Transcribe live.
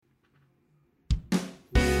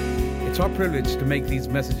It's our privilege to make these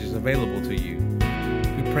messages available to you.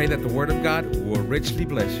 We pray that the Word of God will richly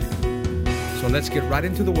bless you. So let's get right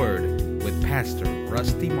into the Word with Pastor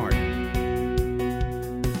Rusty Martin.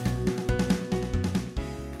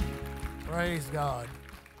 Praise God.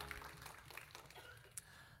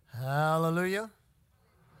 Hallelujah.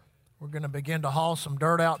 We're going to begin to haul some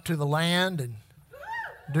dirt out to the land and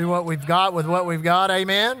do what we've got with what we've got.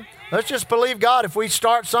 Amen. Let's just believe God. If we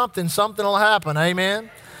start something, something will happen.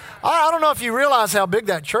 Amen. I don't know if you realize how big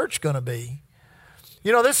that church is going to be.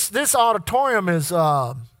 You know, this auditorium is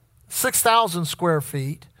 6,000 square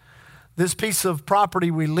feet. This piece of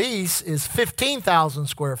property we lease is 15,000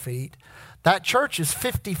 square feet. That church is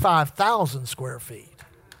 55,000 square feet.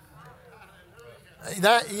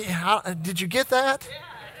 Did you get that?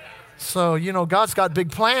 So, you know, God's got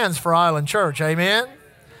big plans for Island Church. Amen.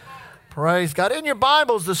 Praise God. In your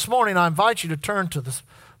Bibles this morning, I invite you to turn to the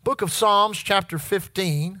book of Psalms, chapter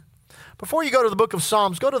 15. Before you go to the book of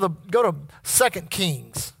Psalms, go to 2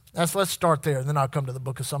 Kings. Let's start there, and then I'll come to the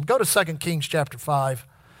book of Psalms. Go to 2 Kings chapter 5.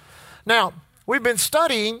 Now, we've been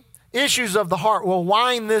studying issues of the heart. We'll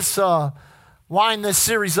wind this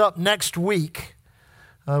series up next week.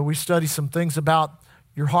 We study some things about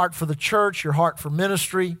your heart for the church, your heart for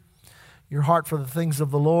ministry, your heart for the things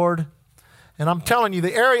of the Lord. And I'm telling you,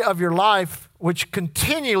 the area of your life which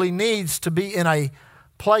continually needs to be in a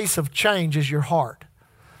place of change is your heart.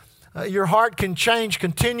 Your heart can change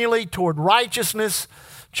continually toward righteousness,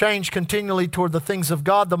 change continually toward the things of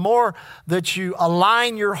God. The more that you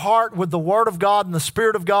align your heart with the Word of God and the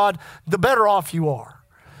Spirit of God, the better off you are.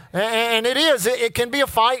 And it can be a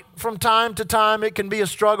fight from time to time. It can be a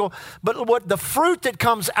struggle. But what the fruit that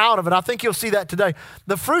comes out of it, I think you'll see that today.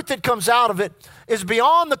 The fruit that comes out of it is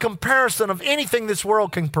beyond the comparison of anything this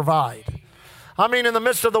world can provide. I mean, in the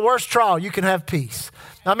midst of the worst trial, you can have peace.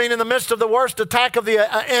 I mean, in the midst of the worst attack of the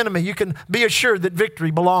enemy, you can be assured that victory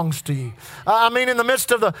belongs to you. I mean, in the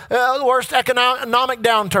midst of the worst economic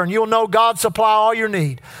downturn, you'll know God supply all your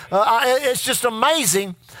need. It's just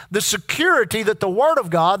amazing the security that the Word of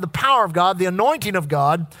God, the power of God, the anointing of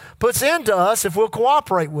God puts into us if we'll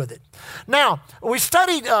cooperate with it. Now, we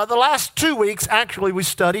studied the last 2 weeks, actually, we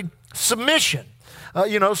studied submission.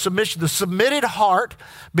 Submission, the submitted heart,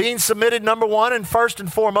 being submitted, number one, and first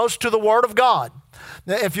and foremost, to the Word of God.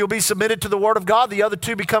 Now, if you'll be submitted to the Word of God, the other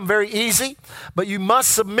two become very easy, but you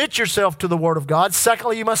must submit yourself to the Word of God.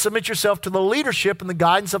 Secondly, you must submit yourself to the leadership and the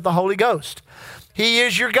guidance of the Holy Ghost. He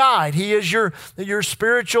is your guide. He is your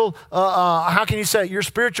spiritual, your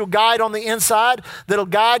spiritual guide on the inside that'll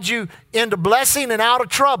guide you into blessing and out of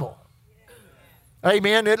trouble.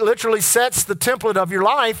 Amen. It literally sets the template of your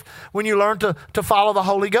life when you learn to follow the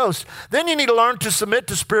Holy Ghost. Then you need to learn to submit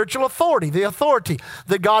to spiritual authority, the authority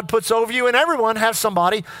that God puts over you. And everyone has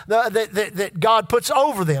somebody that God puts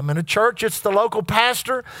over them. In a church, it's the local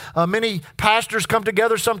pastor. Many pastors come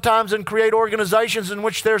together sometimes and create organizations in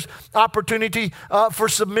which there's opportunity for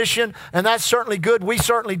submission. And that's certainly good. We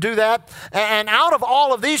certainly do that. And out of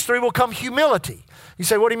all of these three will come humility. You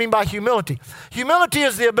say, what do you mean by humility? Humility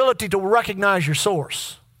is the ability to recognize your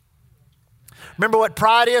source. Remember what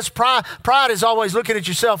pride is? Pride is always looking at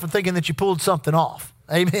yourself and thinking that you pulled something off.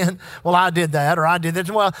 Amen. Well, I did that, or I did this.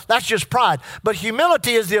 Well, that's just pride. But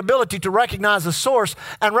humility is the ability to recognize the source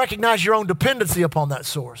and recognize your own dependency upon that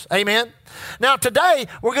source. Amen. Now, today,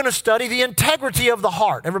 we're going to study the integrity of the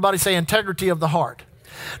heart. Everybody say integrity of the heart.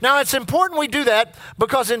 Now, it's important we do that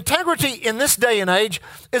because integrity in this day and age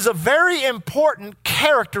is a very important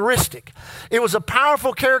characteristic. It was a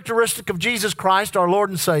powerful characteristic of Jesus Christ, our Lord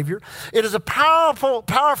and Savior. It is a powerful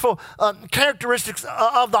characteristic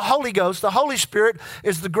of the Holy Ghost. The Holy Spirit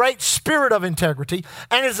is the great spirit of integrity,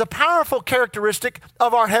 and it is a powerful characteristic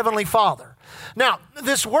of our Heavenly Father. Now,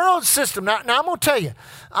 this world system, now I'm going to tell you,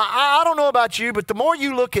 I don't know about you, but the more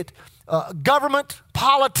you look at government,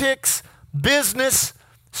 politics, business,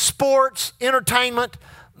 sports, entertainment,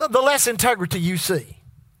 the less integrity you see.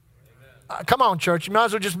 Come on, church. You might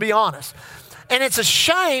as well just be honest. And it's a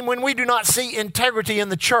shame when we do not see integrity in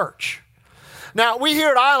the church. Now, we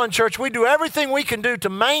here at Island Church, we do everything we can do to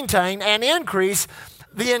maintain and increase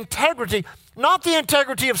the integrity, not the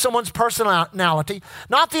integrity of someone's personality,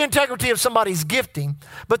 not the integrity of somebody's gifting,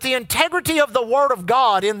 but the integrity of the Word of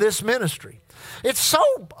God in this ministry. It's so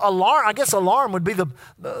alarm. I guess alarm would be the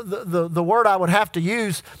word I would have to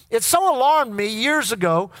use. It so alarmed me years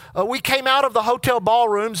ago. We came out of the hotel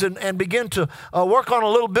ballrooms and began to work on a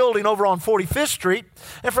little building over on 45th Street.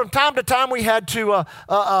 And from time to time, we had to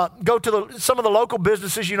go to some of the local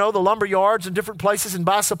businesses, you know, the lumber yards and different places and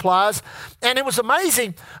buy supplies. And it was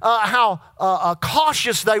amazing how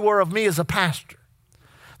cautious they were of me as a pastor.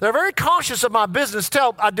 They're very cautious of my business.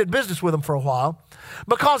 I did business with them for a while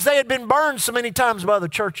because they had been burned so many times by other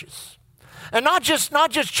churches. And not just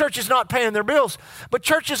churches not paying their bills, but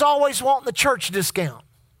churches always wanting the church discount,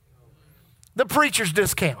 the preacher's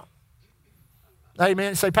discount.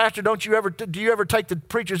 Amen. Say, Pastor, do you ever take the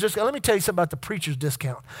preacher's discount? Let me tell you something about the preacher's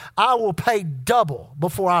discount. I will pay double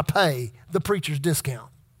before I pay the preacher's discount.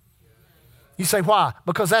 You say, why?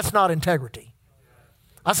 Because that's not integrity.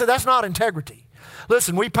 I said, that's not integrity.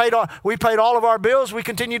 Listen, we paid all of our bills. We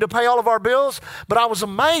continue to pay all of our bills. But I was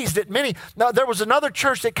amazed at many. Now, there was another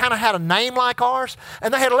church that kind of had a name like ours,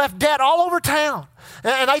 and they had left debt all over town.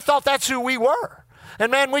 And they thought that's who we were.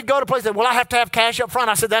 And man, we'd go to places, well, I have to have cash up front.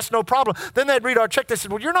 I said, that's no problem. Then they'd read our check. They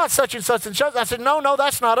said, well, you're not such and such and such. I said, no,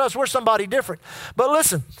 that's not us. We're somebody different. But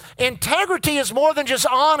listen, integrity is more than just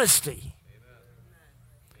honesty.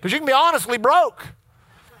 Because you can be honestly broke.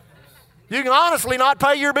 You can honestly not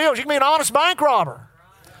pay your bills. You can be an honest bank robber.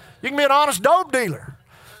 You can be an honest dope dealer.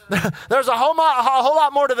 There's a whole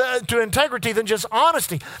lot more to integrity than just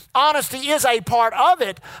honesty. Honesty is a part of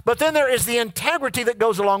it, but then there is the integrity that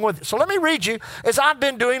goes along with it. So let me read you, as I've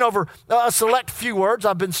been doing over a select few words,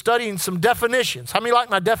 I've been studying some definitions. How many like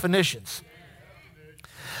my definitions?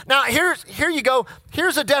 Now, here you go.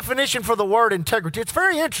 Here's a definition for the word integrity. It's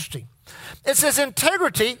very interesting. It says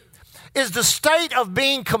integrity is the state of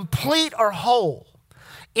being complete or whole,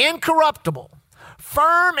 incorruptible,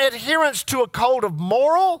 firm adherence to a code of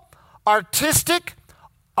moral, artistic,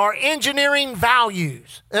 or engineering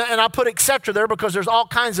values. And I put etc. there because there's all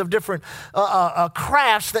kinds of different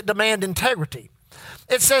crafts that demand integrity.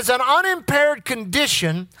 It says an unimpaired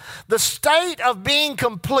condition, the state of being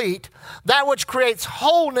complete, that which creates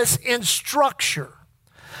wholeness in structure.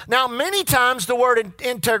 Now, many times the word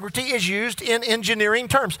integrity is used in engineering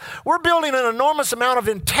terms. We're building an enormous amount of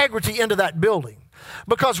integrity into that building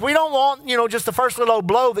because we don't want, just the first little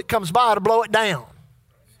blow that comes by to blow it down.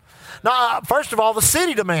 Now, first of all, the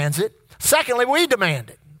city demands it. Secondly, we demand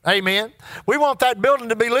it. Amen. We want that building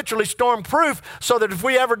to be literally storm-proof so that if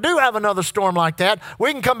we ever do have another storm like that,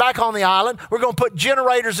 we can come back on the island. We're going to put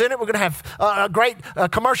generators in it. We're going to have a great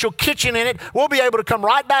commercial kitchen in it. We'll be able to come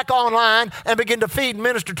right back online and begin to feed and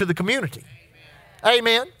minister to the community.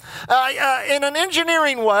 Amen. In an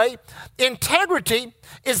engineering way, integrity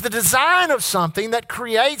is the design of something that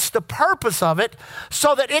creates the purpose of it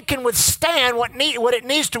so that it can withstand what it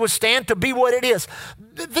needs to withstand to be what it is.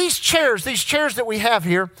 These chairs that we have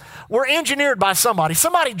here were engineered by somebody.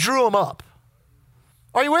 Somebody drew them up.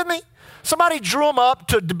 Are you with me? Somebody drew them up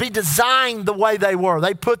to be designed the way they were.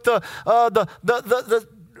 They put the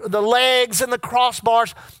legs and the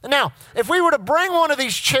crossbars. Now, if we were to bring one of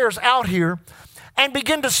these chairs out here and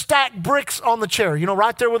begin to stack bricks on the chair,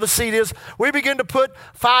 right there where the seat is, we begin to put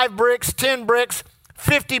 5 bricks, 10 bricks,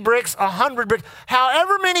 50 bricks, 100 bricks.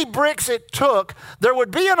 However many bricks it took, there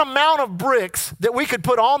would be an amount of bricks that we could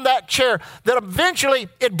put on that chair that eventually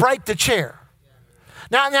it'd break the chair.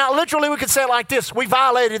 Now, literally we could say it like this: we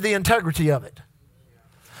violated the integrity of it.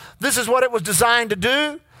 This is what it was designed to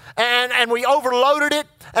do, and we overloaded it,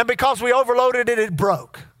 and because we overloaded it, it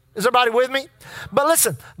broke. Is everybody with me? But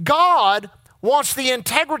listen, God wants the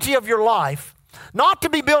integrity of your life not to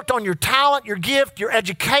be built on your talent, your gift, your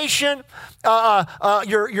education,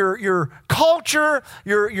 your culture,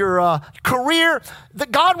 your career.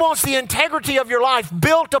 That God wants the integrity of your life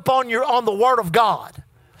built upon on the Word of God,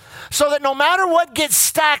 so that no matter what gets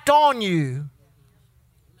stacked on you,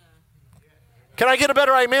 can I get a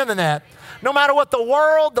better amen than that? No matter what the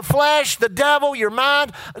world, the flesh, the devil, your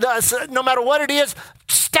mind, no matter what it is,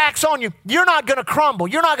 stacks on you, you're not going to crumble.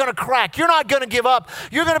 You're not going to crack. You're not going to give up.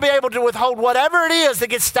 You're going to be able to withhold whatever it is that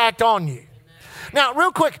gets stacked on you. Now,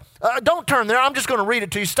 real quick, don't turn there. I'm just going to read it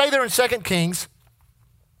to you. Stay there in 2 Kings.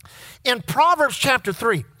 In Proverbs chapter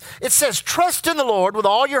 3, it says, trust in the Lord with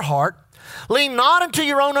all your heart. Lean not into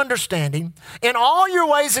your own understanding. In all your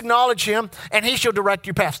ways acknowledge Him, and He shall direct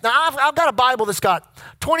your paths. Now, I've got a Bible that's got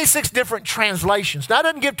 26 different translations. Now, it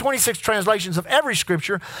doesn't give 26 translations of every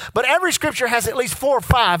scripture, but every scripture has at least 4 or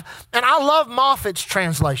 5, and I love Moffat's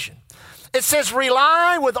translation. It says,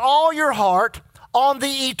 rely with all your heart on the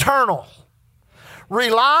eternal.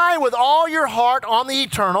 Rely with all your heart on the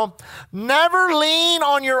eternal. Never lean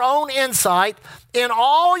on your own insight. In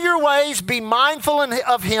all your ways, be mindful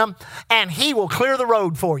of Him, and He will clear the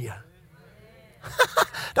road for you.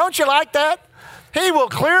 Don't you like that? He will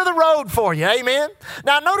clear the road for you. Amen.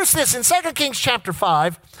 Now, notice this in 2 Kings chapter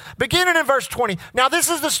 5, beginning in verse 20. Now, this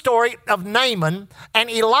is the story of Naaman and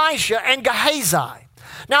Elisha and Gehazi.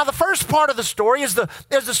 Now, the first part of the story is the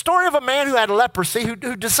story of a man who had leprosy, who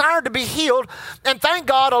desired to be healed. And thank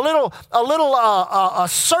God, a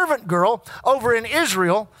servant girl over in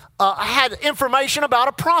Israel had information about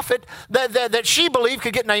a prophet that she believed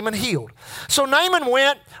could get Naaman healed. So Naaman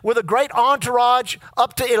went with a great entourage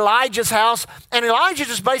up to Elijah's house, and Elijah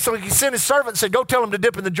just basically sent his servant and said, go tell him to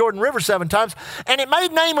dip in the Jordan River 7 times, and it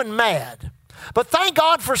made Naaman mad. But thank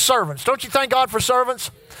God for servants. Don't you thank God for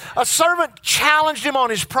servants? A servant challenged him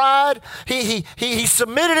on his pride. He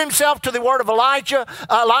submitted himself to the word of Elisha,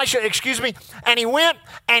 and he went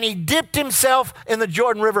and he dipped himself in the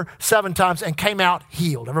Jordan River 7 times and came out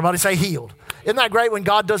healed. Everybody say healed. Isn't that great when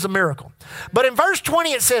God does a miracle? But in verse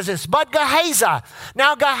 20 it says this, but Gehazi.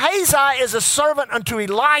 Now Gehazi is a servant unto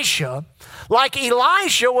Elisha, like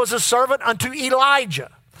Elisha was a servant unto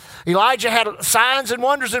Elijah. Elijah had signs and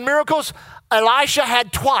wonders and miracles. Elisha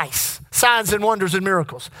had twice signs and wonders and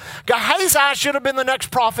miracles. Gehazi should have been the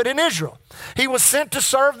next prophet in Israel. He was sent to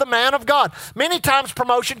serve the man of God. Many times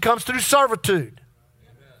promotion comes through servitude.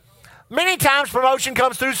 Many times promotion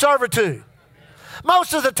comes through servitude.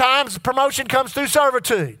 Most of the times promotion comes through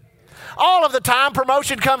servitude. All of the time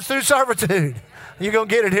promotion comes through servitude. You're going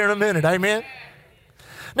to get it here in a minute. Amen.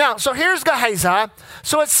 Now, so here's Gehazi.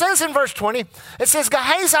 So it says in verse 20, it says,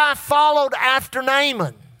 Gehazi followed after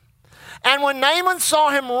Naaman. And when Naaman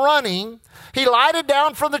saw him running, he lighted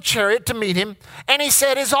down from the chariot to meet him, and he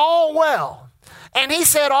said, is all well? And he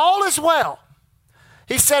said, all is well.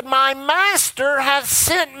 He said, my master hath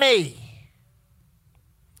sent me.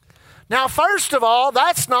 Now, first of all,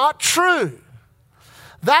 that's not true.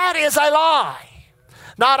 That is a lie.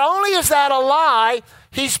 Not only is that a lie,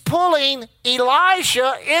 he's pulling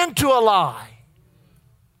Elisha into a lie.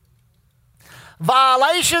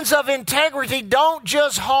 Violations of integrity don't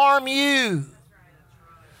just harm you.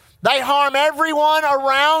 They harm everyone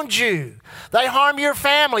around you. They harm your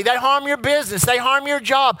family. They harm your business. They harm your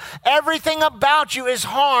job. Everything about you is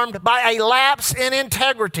harmed by a lapse in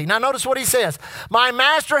integrity. Now notice what he says. My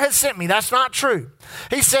master has sent me. That's not true.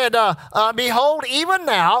 He said, behold, even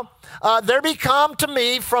now there be come to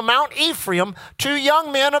me from Mount Ephraim 2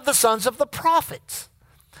 young men of the sons of the prophets.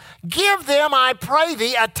 Give them, I pray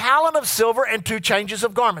thee, a talent of silver and 2 changes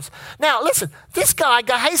of garments. Now, listen, this guy,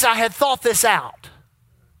 Gehazi, had thought this out.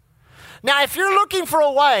 Now, if you're looking for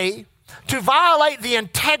a way to violate the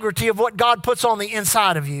integrity of what God puts on the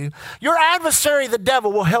inside of you, your adversary, the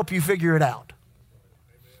devil, will help you figure it out.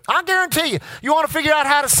 I guarantee you, you want to figure out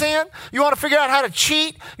how to sin, you want to figure out how to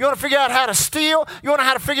cheat, you want to figure out how to steal, you want to know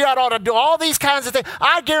how to figure out how to do all these kinds of things.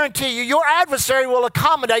 I guarantee you, your adversary will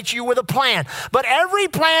accommodate you with a plan. But every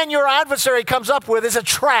plan your adversary comes up with is a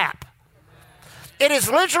trap. It is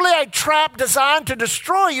literally a trap designed to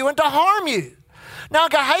destroy you and to harm you. Now,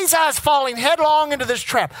 Gehazi is falling headlong into this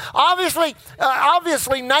trap. Obviously,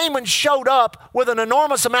 Naaman showed up with an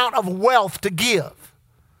enormous amount of wealth to give.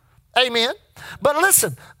 Amen. But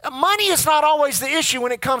listen, money is not always the issue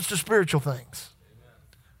when it comes to spiritual things.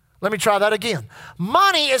 Let me try that again.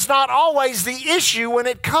 Money is not always the issue when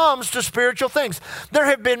it comes to spiritual things. There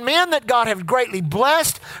have been men that God have greatly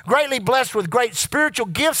blessed with great spiritual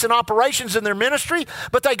gifts and operations in their ministry,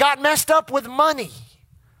 but they got messed up with money.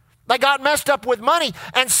 They got messed up with money,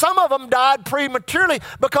 and some of them died prematurely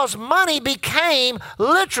because money became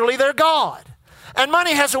literally their God. And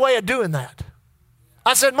money has a way of doing that.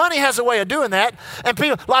 I said money has a way of doing that. And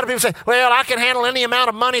a lot of people say, well, I can handle any amount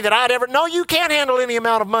of money that I'd ever. No, you can't handle any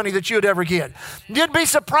amount of money that you'd ever get. You'd be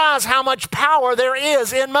surprised how much power there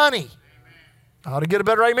is in money. I ought to get a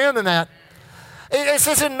better amen than that. It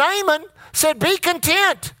says, and Naaman said, be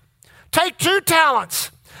content. Take 2 talents.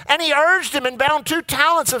 And he urged him and bound 2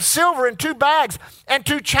 talents of silver in 2 bags and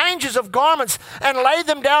 2 changes of garments and laid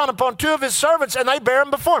them down upon 2 of his servants, and they bare them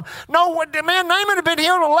before him. No, man, Naaman had been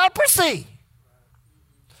healed of leprosy.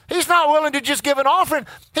 He's not willing to just give an offering.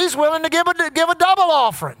 He's willing to give a double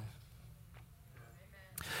offering.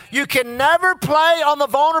 You can never play on the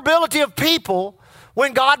vulnerability of people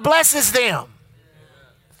when God blesses them.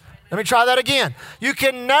 Let me try that again. You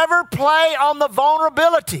can never play on the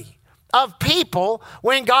vulnerability of people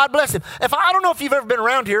when God blesses them. I don't know if you've ever been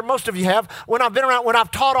around here. Most of you have. When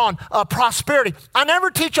I've taught on prosperity, I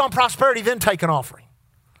never teach on prosperity, then take an offering.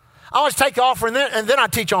 I always take the offering and then I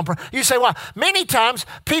teach on prosperity. You say, why? Many times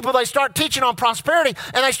people, they start teaching on prosperity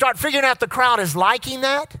and they start figuring out the crowd is liking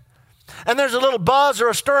that. And there's a little buzz or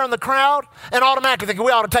a stir in the crowd and automatically think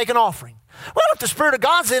we ought to take an offering. Well, if the Spirit of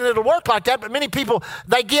God's in it, it'll work like that. But many people,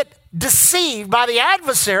 they get deceived by the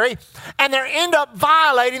adversary and they end up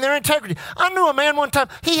violating their integrity. I knew a man one time,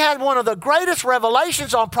 he had one of the greatest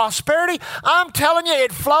revelations on prosperity. I'm telling you,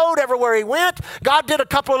 it flowed everywhere he went. God did a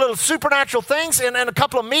couple of little supernatural things in a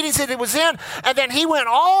couple of meetings that he was in, and then he went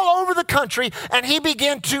all over the country and he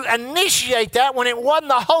began to initiate that when it wasn't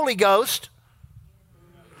the Holy Ghost.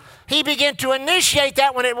 He began to initiate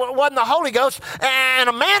that when it wasn't the Holy Ghost, and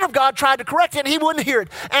a man of God tried to correct it, and he wouldn't hear it.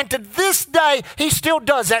 And to this day, he still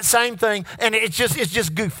does that same thing, and it's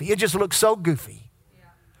just goofy. It just looks so goofy. Yeah.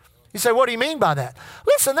 You say, what do you mean by that?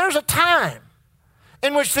 Listen, there's a time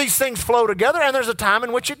in which these things flow together, and there's a time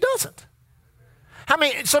in which it doesn't.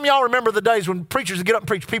 Some of y'all remember the days when preachers would get up and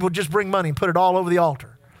preach, people would just bring money and put it all over the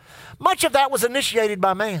altar. Much of that was initiated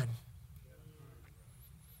by man.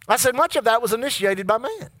 I said much of that was initiated by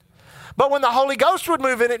man. But when the Holy Ghost would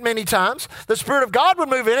move in it many times, the Spirit of God would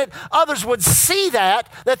move in it, others would see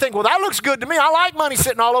that. They'd think, well, that looks good to me. I like money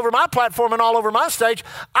sitting all over my platform and all over my stage.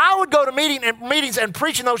 I would go to meetings and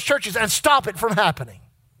preach in those churches and stop it from happening.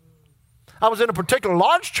 I was in a particular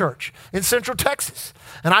large church in Central Texas,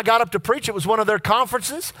 and I got up to preach. It was one of their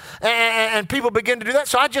conferences, and people began to do that,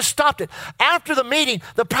 so I just stopped it. After the meeting,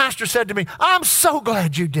 the pastor said to me, I'm so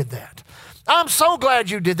glad you did that. I'm so glad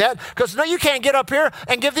you did that, because no, you can't get up here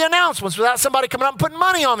and give the announcements without somebody coming up and putting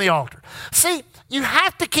money on the altar. See, you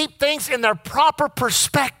have to keep things in their proper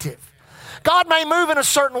perspective. God may move in a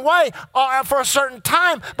certain way for a certain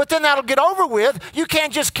time, but then that'll get over with. You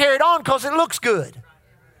can't just carry it on because it looks good.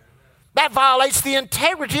 That violates the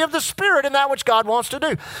integrity of the Spirit in that which God wants to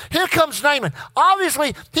do. Here comes Naaman.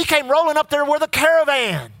 Obviously, he came rolling up there with a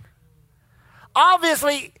caravan.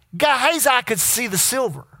 Obviously, Gehazi could see the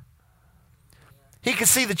silver. He could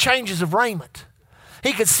see the changes of raiment.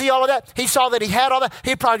 He could see all of that. He saw that he had all that.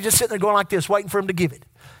 He'd probably just sitting there going like this, waiting for him to give it.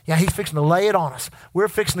 Yeah, he's fixing to lay it on us. We're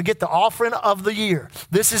fixing to get the offering of the year.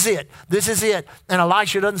 This is it. This is it. And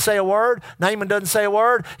Elisha doesn't say a word. Naaman doesn't say a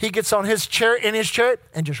word. He gets on his chariot,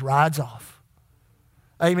 and just rides off.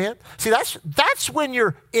 Amen? See, that's when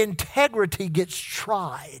your integrity gets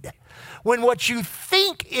tried. When what you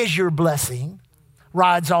think is your blessing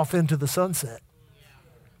rides off into the sunset.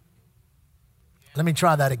 Let me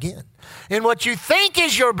try that again. And what you think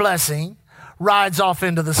is your blessing rides off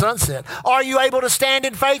into the sunset. Are you able to stand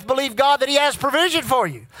in faith, believe God that He has provision for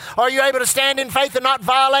you? Are you able to stand in faith and not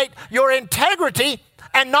violate your integrity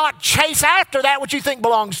and not chase after that which you think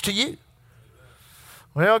belongs to you?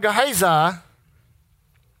 Well, Gehazi,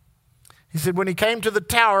 he said, when he came to the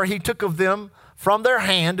tower, he took of them from their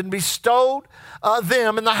hand and bestowed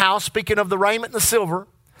them in the house, speaking of the raiment and the silver.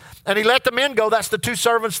 And he let the men go. That's the two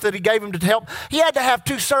servants that he gave him to help. He had to have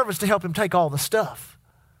two servants to help him take all the stuff.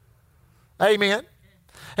 Amen.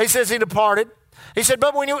 He says he departed. He said,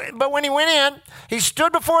 but when he went in, he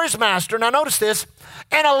stood before his master. Now notice this.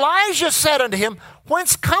 And Elijah said unto him,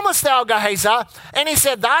 whence comest thou, Gehazi? And he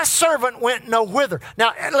said, thy servant went no whither.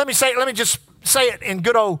 Now let me just say it in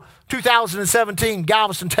good old 2017,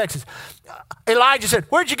 Galveston, Texas. Elijah said,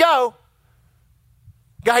 where'd you go?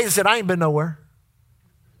 Gehazi said, I ain't been nowhere.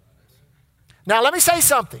 Now, let me say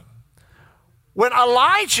something. When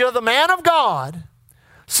Elijah, the man of God,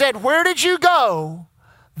 said, where did you go?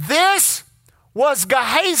 This was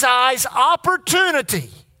Gehazi's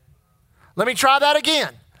opportunity. Let me try that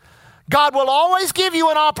again. God will always give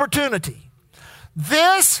you an opportunity.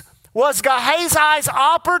 This was Gehazi's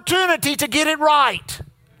opportunity to get it right.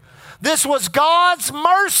 This was God's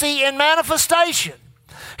mercy in manifestation.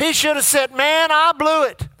 He should have said, man, I blew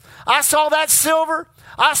it. I saw that silver.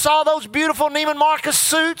 I saw those beautiful Neiman Marcus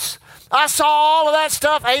suits. I saw all of that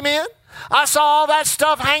stuff. Amen. I saw all that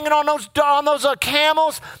stuff hanging on those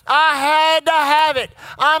camels. I had to have it.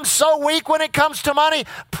 I'm so weak when it comes to money.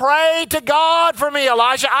 Pray to God for me,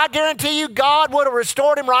 Elijah. I guarantee you God would have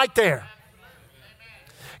restored him right there.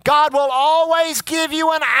 God will always give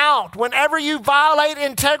you an out. Whenever you violate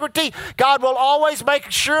integrity, God will always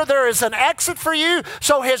make sure there is an exit for you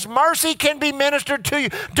so His mercy can be ministered to you.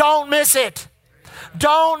 Don't miss it.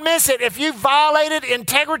 Don't miss it. If you violated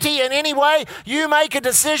integrity in any way, you make a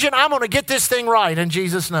decision, I'm going to get this thing right in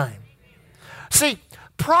Jesus' name. See,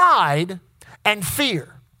 pride and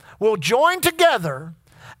fear will join together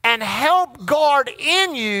and help guard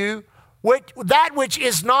in you that which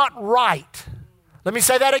is not right. Let me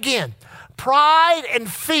say that again. Pride and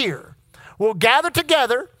fear will gather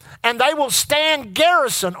together and they will stand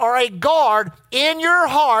garrison or a guard in your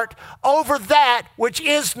heart over that which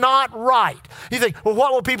is not right. You think, well,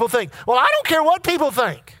 what will people think? Well, I don't care what people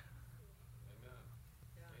think.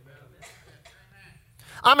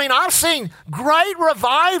 I mean, I've seen great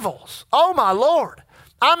revivals. Oh, my Lord.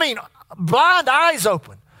 I mean, blind eyes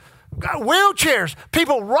open, wheelchairs,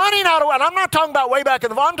 people running out of, and I'm not talking about way back in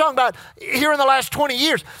the, I'm talking about here in the last 20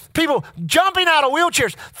 years, people jumping out of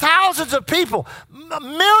wheelchairs, thousands of people,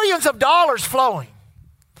 millions of dollars flowing.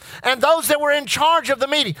 And those that were in charge of the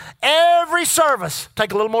meeting, every service,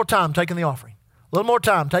 take a little more time taking the offering, a little more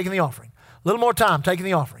time taking the offering, a little more time taking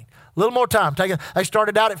the offering, a little more time taking, they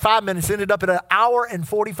started out at 5 minutes, ended up at 1 hour and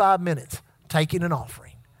 45 minutes taking an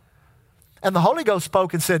offering. And the Holy Ghost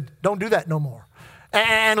spoke and said, don't do that no more.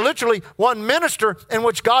 And literally one minister in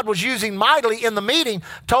which God was using mightily in the meeting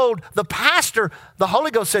told the pastor, the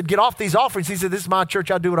Holy Ghost said, get off these offerings. He said, this is my church,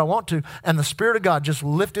 I do what I want to. And the Spirit of God just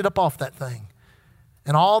lifted up off that thing.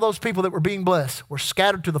 And all those people that were being blessed were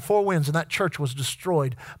scattered to the four winds, and that church was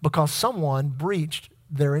destroyed because someone breached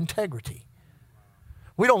their integrity.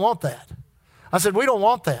 We don't want that. I said, we don't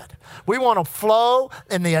want that. We want to flow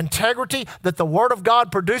in the integrity that the Word of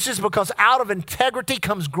God produces, because out of integrity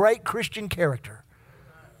comes great Christian character.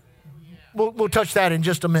 We'll touch that in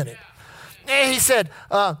just a minute. He said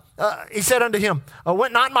unto him,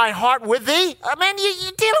 went not my heart with thee? Man,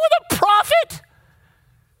 you're dealing with a prophet.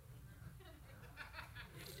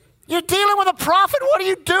 You're dealing with a prophet. What are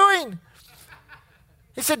you doing?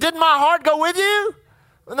 He said, didn't my heart go with you?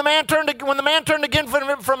 When the man turned again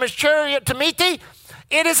from his chariot to meet thee,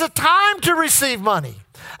 it is a time to receive money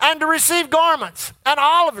and to receive garments and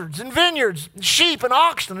olivers and vineyards and sheep and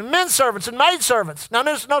oxen and men servants and maid servants. Now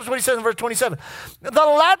notice what he says in verse 27. The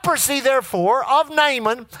leprosy, therefore, of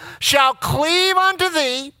Naaman shall cleave unto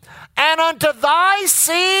thee and unto thy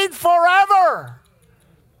seed forever.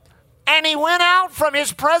 And he went out from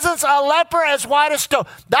his presence a leper as white as snow.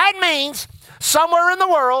 That means somewhere in the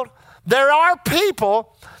world there are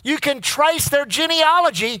people, you can trace their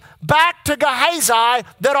genealogy back to Gehazi,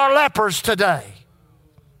 that are lepers today.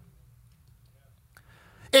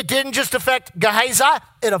 It didn't just affect Gehazi,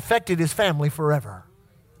 it affected his family forever.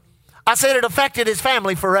 I said it affected his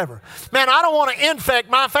family forever. Man, I don't want to infect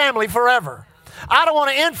my family forever. I don't want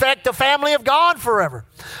to infect the family of God forever.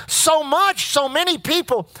 So many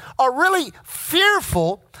people are really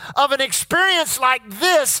fearful of an experience like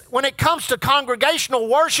this when it comes to congregational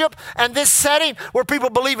worship and this setting where people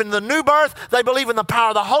believe in the new birth, they believe in the power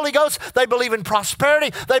of the Holy Ghost, they believe in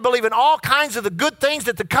prosperity, they believe in all kinds of the good things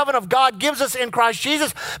that the covenant of God gives us in Christ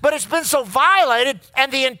Jesus, but it's been so violated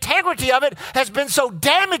and the integrity of it has been so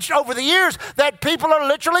damaged over the years that people are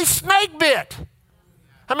literally snake bit.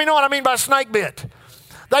 How many know what I mean by snake bit?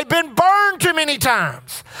 They've been burned too many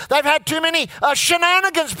times. They've had too many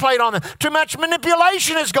shenanigans played on them. Too much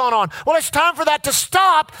manipulation has gone on. Well, it's time for that to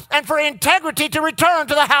stop and for integrity to return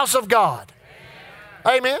to the house of God.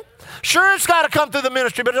 Amen. Sure, it's got to come through the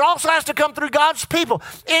ministry, but it also has to come through God's people.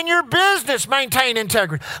 In your business, maintain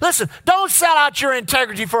integrity. Listen, don't sell out your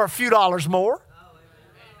integrity for a few dollars more.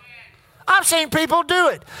 I've seen people do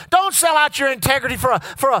it. Don't sell out your integrity for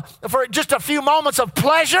just a few moments of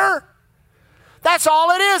pleasure. That's all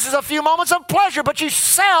it is a few moments of pleasure, but you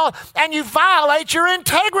sell and you violate your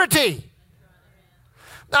integrity.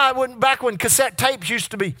 Now, back when cassette tapes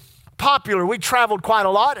used to be popular, we traveled quite a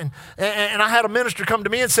lot, and I had a minister come to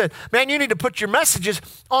me and said, man, you need to put your messages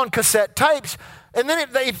on cassette tapes. And then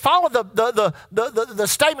they followed the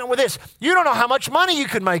statement with this: you don't know how much money you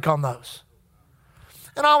could make on those.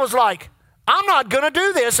 And I was like, I'm not going to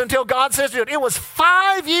do this until God says to do it. It was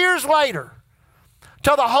 5 years later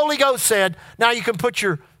till the Holy Ghost said, now you can put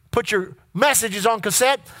your messages on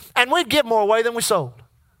cassette, and we'd give more away than we sold.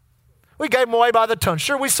 We gave them away by the ton.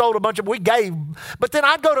 Sure, we sold a bunch of them. We gave. But then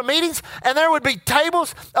I'd go to meetings, and there would be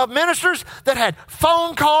tables of ministers that had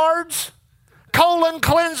phone cards, colon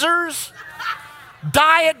cleansers,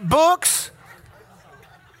 diet books.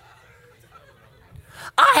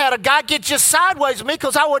 I had a guy get just sideways with me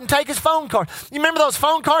because I wouldn't take his phone card. You remember those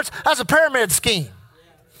phone cards? That was a pyramid scheme.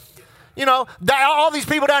 You know, all these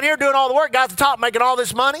people down here doing all the work, guys at the top making all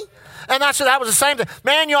this money. And that was the same thing.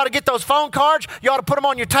 Man, you ought to get those phone cards. You ought to put them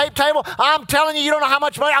on your tape table. I'm telling you, you don't know how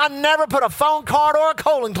much money. I never put a phone card or a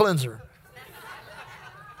colon cleanser.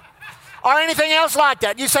 Or anything else like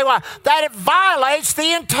that. You say, why? That it violates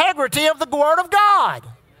the integrity of the Word of God.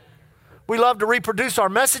 We love to reproduce our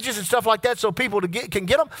messages and stuff like that so people can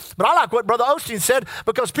get them. But I like what Brother Osteen said,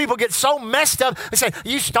 because people get so messed up. They say,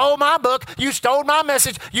 you stole my book, you stole my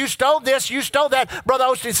message, you stole this, you stole that. Brother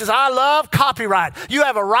Osteen says, I love copyright. You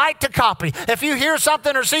have a right to copy. If you hear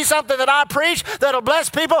something or see something that I preach that'll bless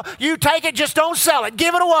people, you take it, just don't sell it.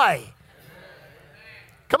 Give it away.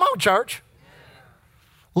 Come on, church.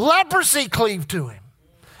 Leprosy cleaved to him.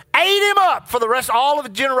 Ate him up for the rest, all of the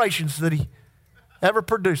generations that he ever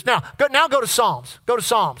produced. Now go to Psalms. Go to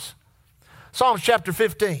Psalms. Psalms chapter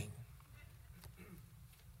 15.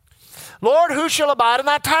 Lord, who shall abide in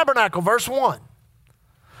thy tabernacle? Verse 1.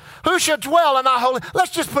 Who shall dwell in thy holy...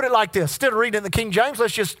 Let's just put it like this. Instead of reading it in the King James,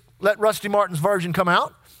 let's just let Rusty Martin's version come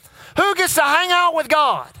out. Who gets to hang out with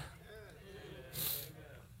God?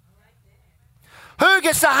 Who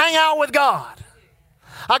gets to hang out with God?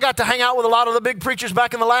 I got to hang out with a lot of the big preachers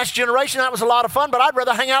back in the last generation. That was a lot of fun, but I'd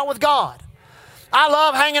rather hang out with God. I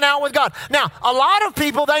love hanging out with God. Now, a lot of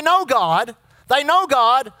people, they know God. They know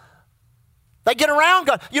God. They get around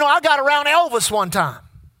God. You know, I got around Elvis one time.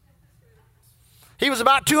 He was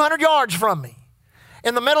about 200 yards from me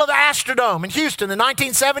in the middle of the Astrodome in Houston in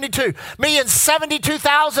 1972. Me and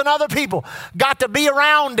 72,000 other people got to be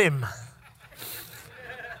around him.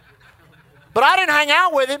 But I didn't hang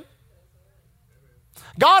out with him.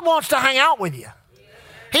 God wants to hang out with you.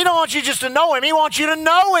 He don't want you just to know him. He wants you to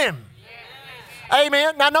know him.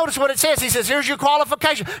 Amen. Now notice what it says. He says, here's your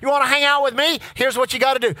qualification. You want to hang out with me? Here's what you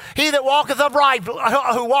got to do. He that walketh upright,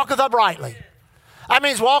 who walketh uprightly. That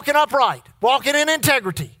means walking upright, walking in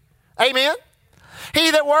integrity. Amen.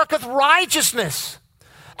 He that worketh righteousness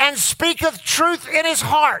and speaketh truth in his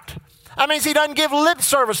heart. That means he doesn't give lip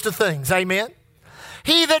service to things. Amen.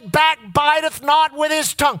 He that backbiteth not with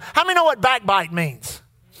his tongue. How many know what backbite means?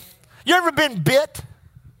 You ever been bit?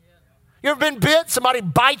 You ever been bit? Somebody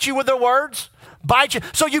bites you with their words? Bite you.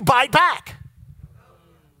 So you bite back.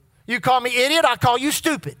 You call me idiot, I call you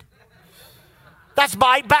stupid. That's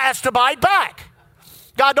bite back. That's to bite back.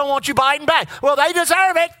 God don't want you biting back. Well, they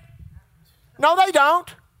deserve it. No, they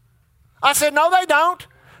don't. I said, no, they don't.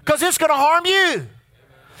 Because it's going to harm you.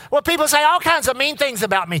 Well, people say all kinds of mean things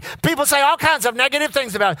about me. People say all kinds of negative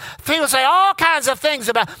things about me. People say all kinds of things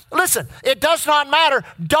about... Listen, it does not matter.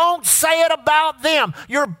 Don't say it about them.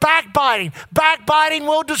 You're backbiting. Backbiting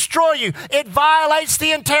will destroy you. It violates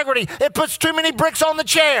the integrity. It puts too many bricks on the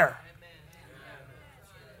chair.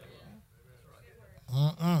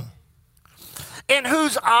 In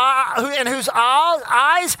whose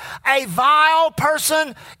eyes a vile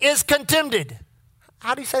person is contemned.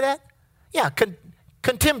 How do you say that? Yeah,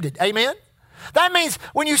 contemned. Amen? That means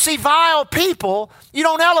when you see vile people, you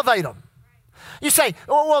don't elevate them. You say,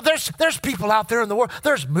 oh, well, there's people out there in the world.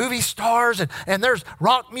 There's movie stars and there's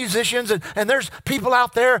rock musicians and there's people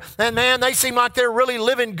out there, and man, they seem like they're really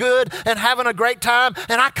living good and having a great time,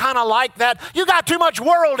 and I kind of like that. You got too much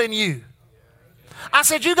world in you. I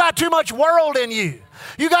said, you got too much world in you.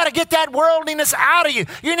 You got to get that worldliness out of you.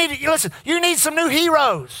 You need some new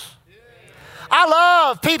heroes. I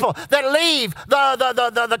love people that leave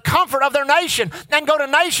the comfort of their nation and go to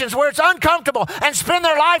nations where it's uncomfortable and spend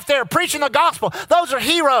their life there preaching the gospel. Those are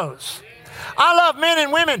heroes. I love men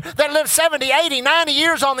and women that live 70, 80, 90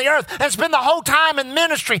 years on the earth and spend the whole time in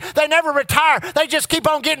ministry. They never retire. They just keep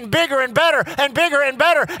on getting bigger and better and bigger and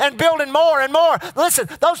better and building more and more. Listen,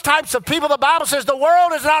 those types of people, the Bible says the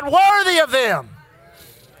world is not worthy of them.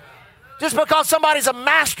 Just because somebody's a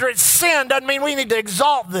master at sin doesn't mean we need to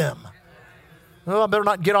exalt them. Well, I better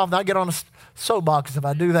not get off. I get on a soapbox if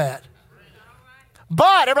I do that.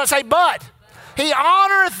 But, everybody say, but. He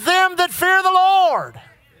honoreth them that fear the Lord.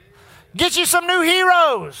 Get you some new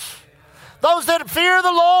heroes. Those that fear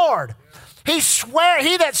the Lord. He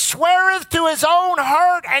that sweareth to his own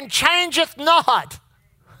hurt and changeth not.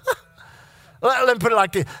 Let me put it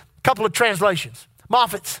like this. A couple of translations.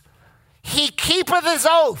 Moffat's. He keepeth his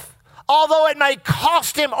oath, although it may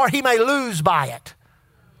cost him or he may lose by it.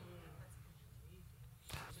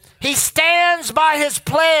 He stands by his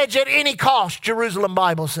pledge at any cost, Jerusalem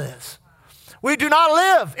Bible says. We do not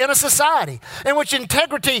live in a society in which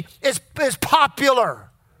integrity is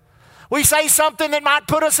popular. We say something that might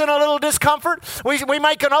put us in a little discomfort. We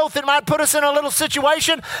make an oath that might put us in a little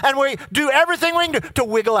situation, and we do everything we can do to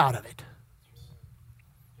wiggle out of it.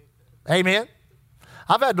 Amen?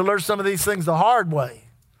 I've had to learn some of these things the hard way.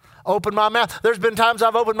 Open my mouth. There's been times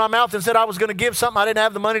I've opened my mouth and said I was going to give something I didn't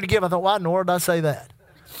have the money to give. I thought, why in the world did I say that?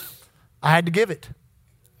 I had to give it.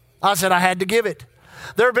 I said I had to give it.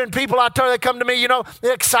 There have been people out there that come to me,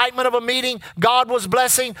 the excitement of a meeting, God was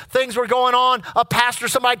blessing, things were going on. A pastor,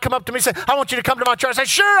 somebody come up to me and say, I want you to come to my church. I said,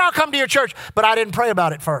 sure, I'll come to your church. But I didn't pray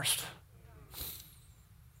about it first.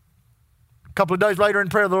 A couple of days later in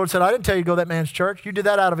prayer, the Lord said, I didn't tell you to go to that man's church. You did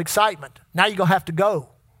that out of excitement. Now you're going to have to go.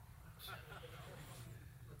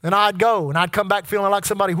 And I'd go, and I'd come back feeling like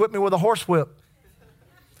somebody whipped me with a horsewhip.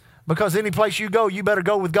 Because any place you go, you better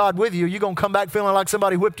go with God with you. You're going to come back feeling like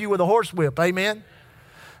somebody whipped you with a horsewhip. Amen?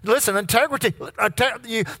 Listen, integrity,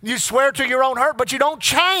 you swear to your own hurt, but you don't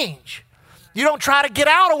change. You don't try to get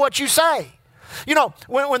out of what you say.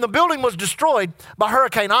 When the building was destroyed by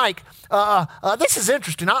Hurricane Ike, this is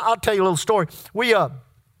interesting. I'll tell you a little story. We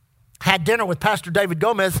had dinner with Pastor David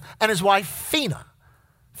Gomez and his wife, Fina.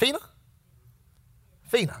 Fina?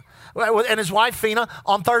 Fina, and his wife Fina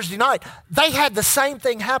on Thursday night. They had the same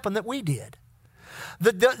thing happen that we did.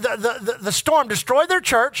 The storm destroyed their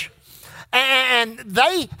church, and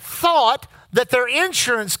they thought that their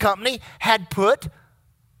insurance company had put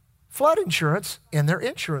flood insurance in their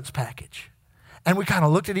insurance package. And we kind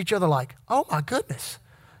of looked at each other like, oh my goodness,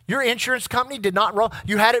 your insurance company did not roll.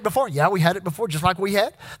 You had it before? Yeah, we had it before, just like we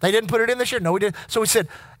had. They didn't put it in this year? No, we didn't. So we said,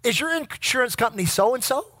 is your insurance company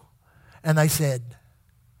so-and-so? And they said,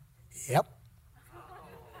 yep.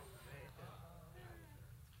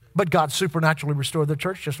 But God supernaturally restored the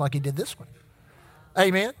church just like he did this one.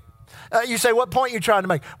 Amen. You say, what point are you trying to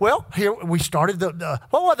make? Well, here we started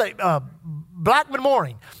what were they? Blackman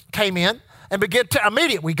Mooring came in and began to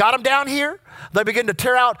immediately. We got them down here. They began to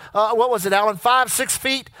tear out, what was it, Alan, 5-6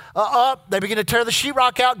 feet up. They began to tear the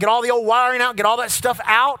sheetrock out, get all the old wiring out, get all that stuff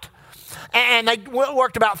out. And they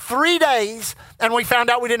worked about 3 days, and we found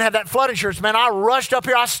out we didn't have that flood insurance. Man, I rushed up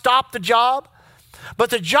here. I stopped the job. But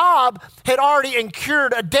the job had already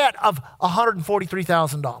incurred a debt of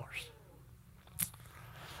 $143,000.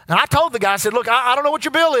 And I told the guy, I said, look, I don't know what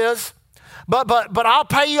your bill is, but I'll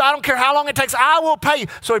pay you. I don't care how long it takes. I will pay you.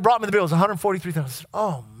 So he brought me the bill. It was $143,000. I said,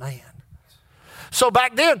 oh, man. So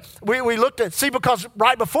back then, we looked at, because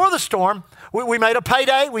right before the storm, we made a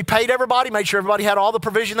payday. We paid everybody, made sure everybody had all the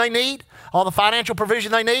provision they need, all the financial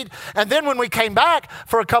provision they need. And then when we came back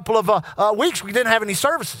for a couple of weeks, we didn't have any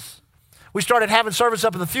services. We started having service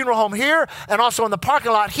up in the funeral home here and also in the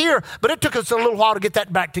parking lot here, but it took us a little while to get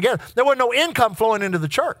that back together. There was no income flowing into the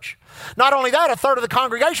church. Not only that, a third of the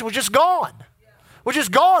congregation was just gone. Was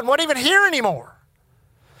just gone, wasn't even here anymore.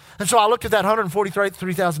 And so I looked at that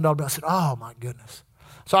 $143,000 bill. I said, oh my goodness.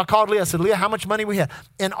 So I called Leah. I said, Leah, how much money we had?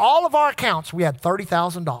 In all of our accounts, we had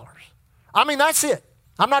 $30,000. I mean, that's it.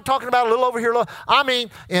 I'm not talking about a little over here. I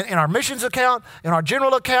mean, in our missions account, in our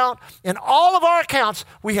general account, in all of our accounts,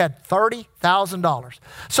 we had $30,000.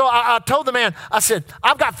 So I told the man, I said,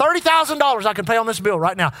 I've got $30,000 I can pay on this bill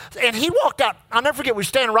right now. And he walked out. I'll never forget, we were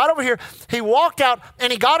standing right over here. He walked out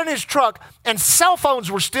and he got in his truck and cell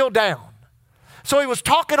phones were still down. So he was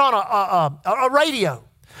talking on a radio.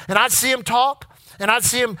 And I'd see him talk and I'd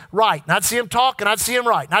see him write. And I'd see him talk and I'd see him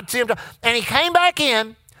write. And I'd see him talk. And he came back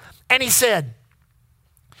in and he said,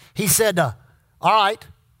 all right,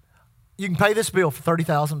 you can pay this bill for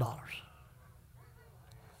 $30,000.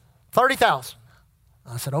 $30,000.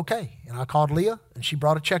 I said, okay. And I called Leah, and she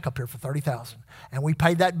brought a check up here for $30,000. And we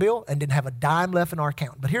paid that bill and didn't have a dime left in our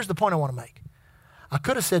account. But here's the point I want to make. I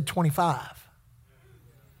could have said 25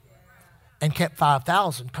 and kept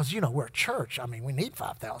 5,000 because, we're a church. I mean, we need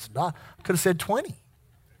 $5,000. I could have said 20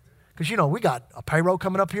 because, we got a payroll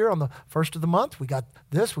coming up here on the first of the month. We got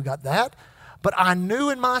this, we got that. But I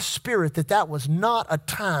knew in my spirit that was not a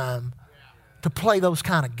time to play those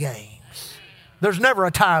kind of games. There's never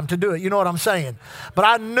a time to do it. You know what I'm saying? But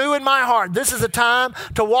I knew in my heart this is a time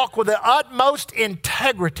to walk with the utmost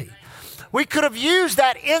integrity. We could have used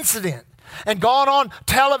that incident and gone on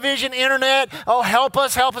television, internet, oh, help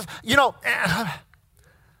us, help us.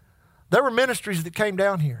 There were ministries that came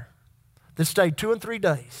down here that stayed 2 and 3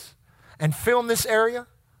 days and filmed this area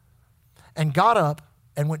and got up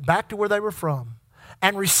and went back to where they were from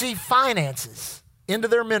and received finances into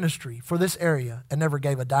their ministry for this area and never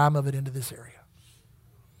gave a dime of it into this area.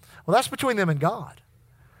 Well, that's between them and God.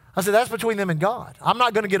 I said, that's between them and God. I'm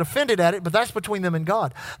not going to get offended at it, but that's between them and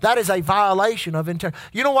God. That is a violation of integrity.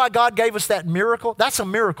 You know why God gave us that miracle? That's a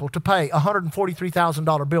miracle to pay a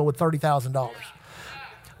 $143,000 bill with $30,000.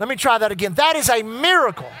 Let me try that again. That is a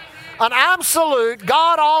miracle. An absolute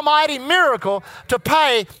God Almighty miracle to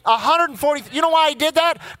pay $140,000. You know why he did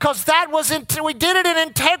that? Because we did it in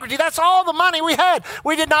integrity. That's all the money we had.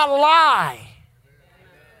 We did not lie.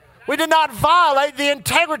 We did not violate the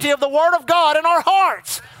integrity of the Word of God in our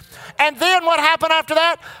hearts. And then what happened after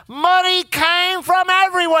that? Money came from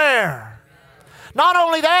everywhere. Not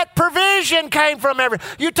only that, provision came from everywhere.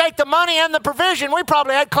 You take the money and the provision, we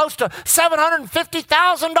probably had close to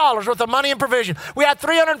 $750,000 worth of money and provision. We had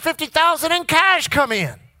 $350,000 in cash come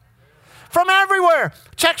in. From everywhere.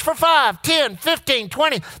 Checks for 5, 10, 15,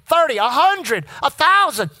 20, 30, 100,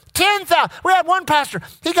 1,000, 10,000. We had one pastor,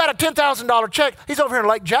 he got a $10,000 check. He's over here in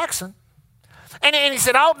Lake Jackson. And he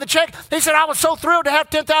said, I opened the check. He said, I was so thrilled to have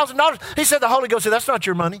 $10,000. He said, the Holy Ghost said, that's not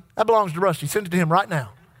your money. That belongs to Rusty. Send it to him right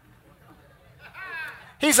now.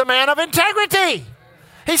 He's a man of integrity.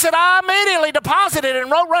 He said, I immediately deposited and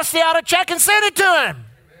wrote Rusty out a check and sent it to him.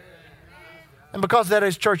 And because of that,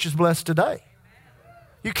 his church is blessed today.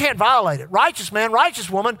 You can't violate it. Righteous man, righteous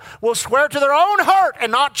woman will swear to their own hurt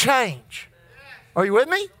and not change. Are you with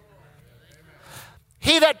me?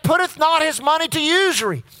 He that putteth not his money to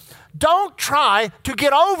usury. Don't try to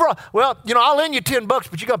get over, well, I'll lend you $10,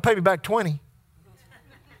 but you got to pay me back 20.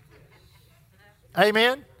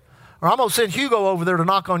 Amen? Or I'm going to send Hugo over there to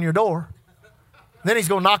knock on your door. Then he's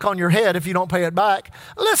going to knock on your head if you don't pay it back.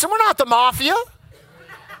 Listen, we're not the mafia.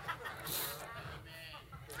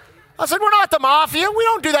 I said, we're not the mafia. We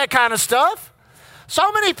don't do that kind of stuff.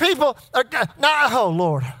 So many people are, oh,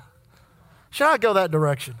 Lord. Should I go that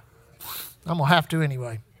direction? I'm going to have to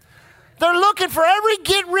anyway. They're looking for every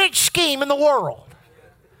get-rich scheme in the world.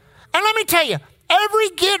 And let me tell you, every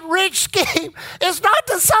get-rich scheme is not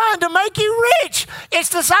designed to make you rich. It's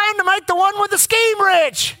designed to make the one with the scheme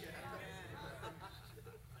rich.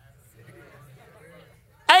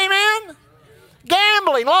 Amen?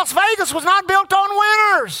 Gambling. Las Vegas was not built on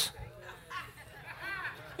winners.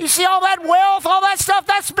 You see all that wealth, all that stuff,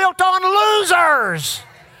 that's built on losers.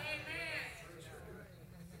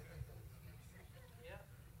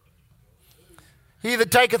 He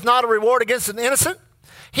that taketh not a reward against an innocent,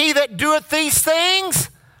 he that doeth these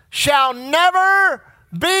things shall never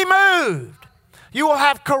be moved. You will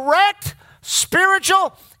have correct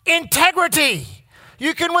spiritual integrity.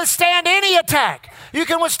 You can withstand any attack. You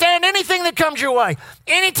can withstand anything that comes your way.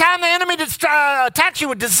 Anytime the enemy attacks you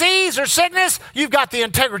with disease or sickness, you've got the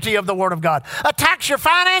integrity of the Word of God. Attacks your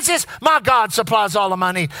finances, my God supplies all of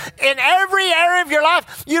my need. In every area of your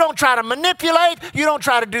life, you don't try to manipulate. You don't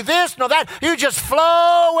try to do this, no that. You just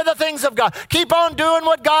flow with the things of God. Keep on doing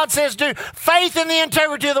what God says do. Faith in the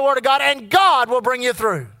integrity of the Word of God, and God will bring you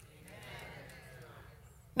through.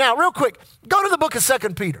 Now, real quick, go to the book of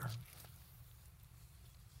 2 Peter.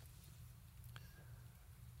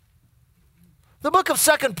 The book of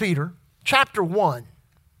 2 Peter, chapter 1.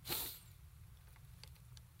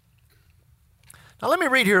 Now let me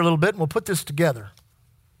read here a little bit and we'll put this together.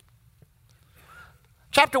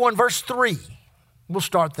 Chapter 1, verse 3. We'll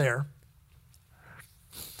start there.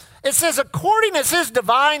 It says, according as his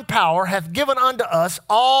divine power hath given unto us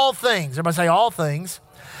all things. Everybody say all things.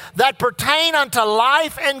 That pertain unto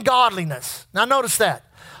life and godliness. Now notice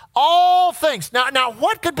that. All things. Now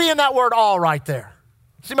what could be in that word all right there?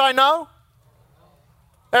 Does anybody know?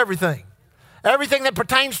 Everything. Everything that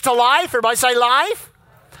pertains to life, everybody say life,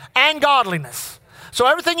 and godliness. So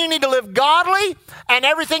everything you need to live godly and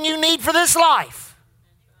everything you need for this life.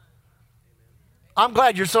 I'm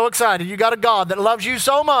glad you're so excited. You got a God that loves you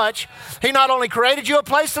so much. He not only created you a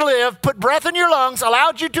place to live, put breath in your lungs,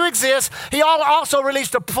 allowed you to exist, he also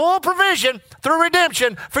released a full provision through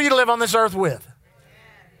redemption for you to live on this earth with.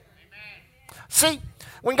 See,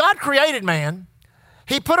 when God created man,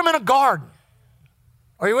 he put him in a garden.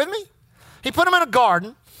 Are you with me? He put them in a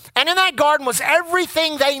garden, and in that garden was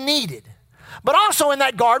everything they needed. But also in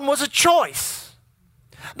that garden was a choice.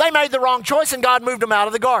 They made the wrong choice, and God moved them out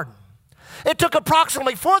of the garden. It took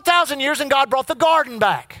approximately 4,000 years, and God brought the garden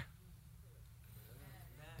back.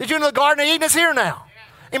 Did you know the Garden of Eden is here now?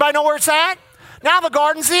 Anybody know where it's at? Now the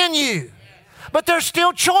garden's in you. But there's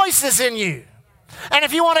still choices in you. And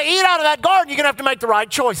if you want to eat out of that garden, you're going to have to make the right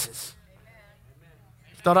choices.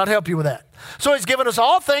 Thought I'd help you with that. So he's given us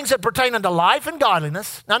all things that pertain unto life and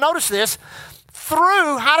godliness. Now notice this.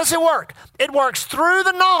 Through, how does it work? It works through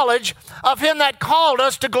the knowledge of him that called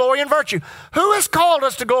us to glory and virtue. Who has called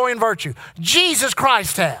us to glory and virtue? Jesus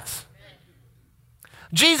Christ has.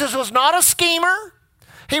 Jesus was not a schemer.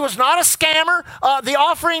 He was not a scammer. The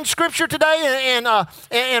offering scripture today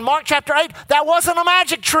in Mark chapter 8, that wasn't a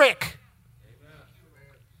magic trick.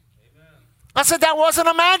 I said that wasn't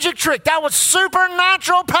a magic trick. That was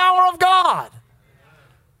supernatural power of God.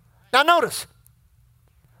 Now notice,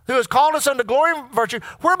 who has called us unto glory and virtue,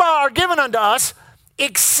 whereby are given unto us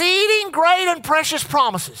exceeding great and precious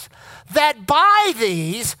promises, that by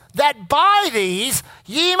these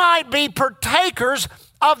ye might be partakers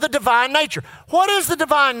of the divine nature. What is the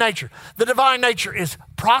divine nature? The divine nature is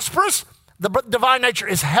prosperous. The divine nature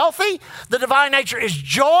is healthy. The divine nature is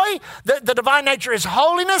joy. The divine nature is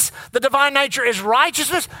holiness. The divine nature is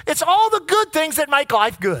righteousness. It's all the good things that make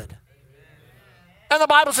life good. And the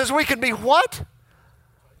Bible says we can be what?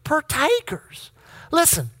 Partakers.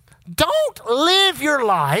 Listen, don't live your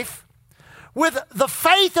life with the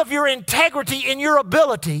faith of your integrity in your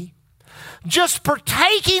ability, just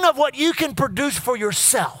partaking of what you can produce for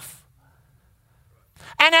yourself.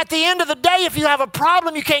 And at the end of the day, if you have a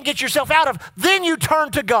problem you can't get yourself out of, then you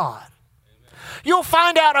turn to God. You'll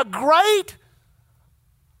find out a great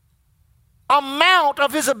amount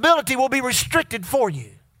of his ability will be restricted for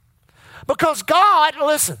you. Because God,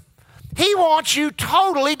 listen, he wants you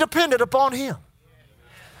totally dependent upon him.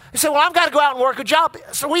 You say, well, I've got to go out and work a job.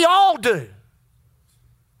 So we all do.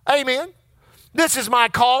 Amen. This is my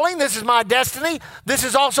calling. This is my destiny. This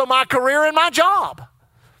is also my career and my job.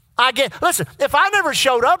 Listen, if I never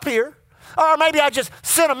showed up here, or maybe I just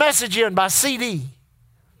sent a message in by CD,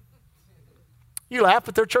 you laugh,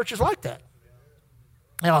 but there are churches like that.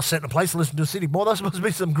 And I'll sit in a place and listen to a CD. Boy, those supposed to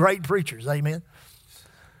be some great preachers, amen?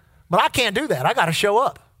 But I can't do that. I got to show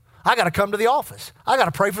up. I got to come to the office. I got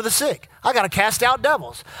to pray for the sick. I got to cast out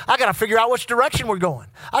devils. I got to figure out which direction we're going.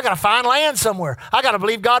 I got to find land somewhere. I got to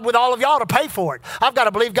believe God with all of y'all to pay for it. I've got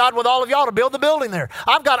to believe God with all of y'all to build the building there.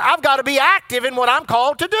 I've got to be active in what I'm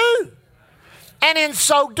called to do. And in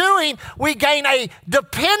so doing, we gain a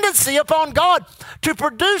dependency upon God to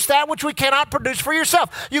produce that which we cannot produce for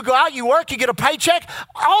yourself. You go out, you work, you get a paycheck.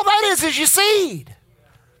 All that is your seed.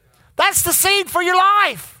 That's the seed for your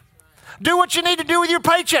life. Do what you need to do with your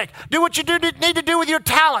paycheck. Do what you need to do with your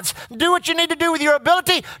talents. Do what you need to do with your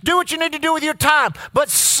ability. Do what you need to do with your time. But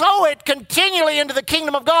sow it continually into the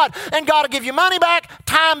kingdom of God, and God will give you money back,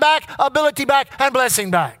 time back, ability back, and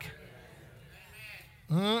blessing back.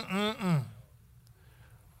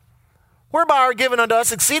 Whereby are given unto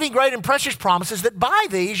us exceeding great and precious promises, that by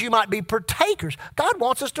these you might be partakers. God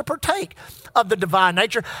wants us to partake of the divine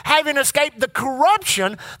nature, having escaped the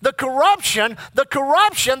corruption that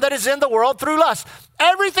is in the world through lust.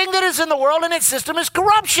 Everything that is in the world and its system is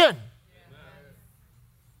corruption.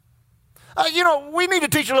 We need to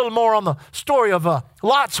teach a little more on the story of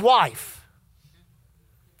Lot's wife.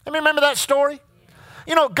 Let me remember that story.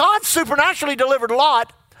 God supernaturally delivered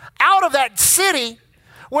Lot out of that city.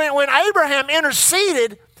 When Abraham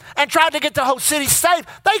interceded and tried to get the whole city saved,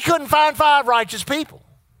 they couldn't find 5 righteous people.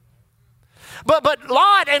 But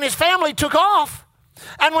Lot and his family took off,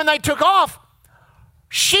 and when they took off,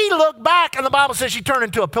 she looked back, and the Bible says she turned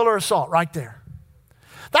into a pillar of salt right there.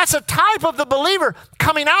 That's a type of the believer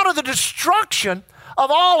coming out of the destruction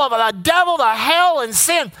of all of it, the devil, the hell, and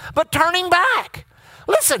sin, but turning back.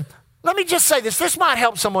 Listen, let me just say this. This might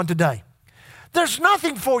help someone today. There's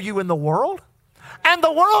nothing for you in the world. And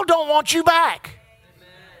the world don't want you back.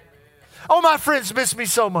 Oh, my friends miss me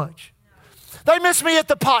so much. They miss me at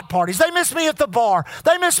the pot parties. They miss me at the bar.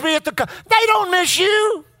 They miss me at the... They don't miss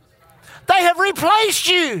you. They have replaced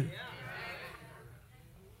you.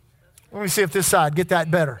 Let me see if this side get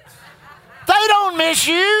that better. They don't miss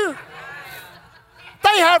you.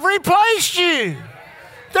 They have replaced you.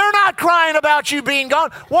 They're not crying about you being gone.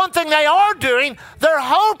 One thing they are doing, they're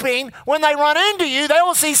hoping when they run into you, they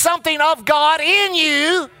will see something of God in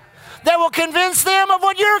you that will convince them of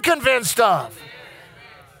what you're convinced of.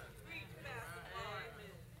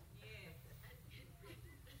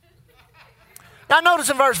 Now notice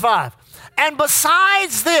in verse 5, and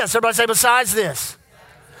besides this, everybody say besides this,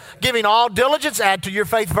 giving all diligence, add to your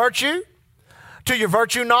faith virtue, to your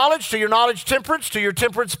virtue knowledge, to your knowledge temperance, to your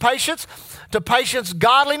temperance patience, to patience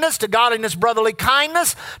godliness, to godliness brotherly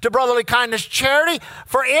kindness, to brotherly kindness charity.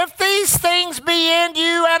 For if these things be in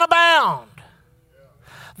you and abound,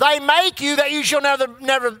 they make you that you shall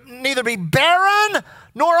neither be barren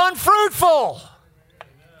nor unfruitful.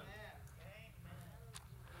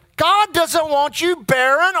 God doesn't want you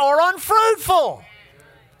barren or unfruitful.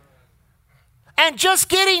 And just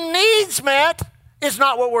getting needs met is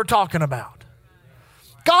not what we're talking about.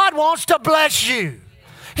 God wants to bless you.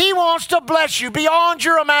 He wants to bless you beyond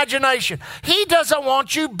your imagination. He doesn't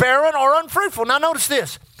want you barren or unfruitful. Now notice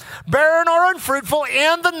this. Barren or unfruitful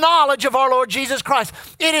in the knowledge of our Lord Jesus Christ.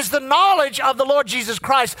 It is the knowledge of the Lord Jesus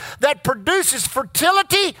Christ that produces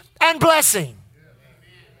fertility and blessing.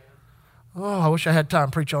 Oh, I wish I had time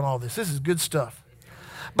to preach on all this. This is good stuff.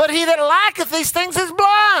 But he that lacketh these things is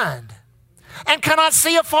blind and cannot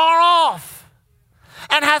see afar off,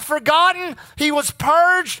 and hath forgotten he was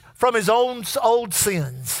purged from his own old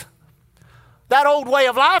sins. That old way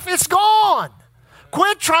of life, it's gone.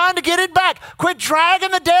 Quit trying to get it back. Quit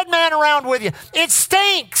dragging the dead man around with you. It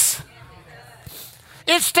stinks.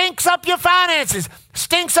 It stinks up your finances,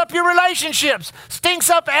 stinks up your relationships, stinks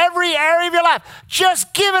up every area of your life.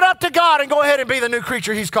 Just give it up to God and go ahead and be the new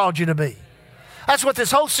creature He's called you to be. That's what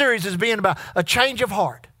this whole series is being about, a change of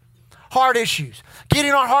heart. Heart issues,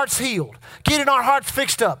 getting our hearts healed, getting our hearts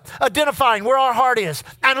fixed up, identifying where our heart is,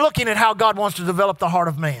 and looking at how God wants to develop the heart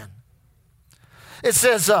of man. It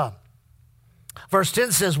says, verse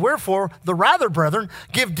 10 says, wherefore, the rather, brethren,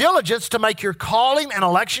 give diligence to make your calling and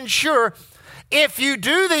election sure. If you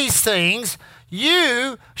do these things,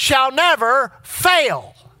 you shall never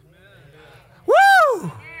fail.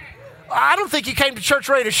 Woo! I don't think you came to church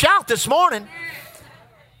ready to shout this morning.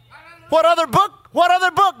 What other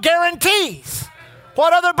book guarantees?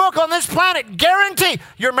 What other book on this planet guarantee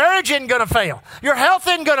your marriage isn't going to fail? Your health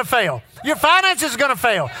isn't going to fail. Your finances is going to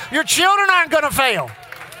fail. Your children aren't going to fail.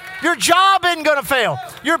 Your job isn't going to fail.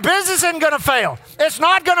 Your business isn't going to fail. It's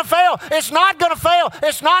not going to fail. It's not going to fail.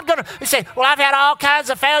 It's not going to. You say, well, I've had all kinds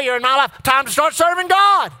of failure in my life. Time to start serving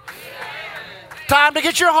God. Time to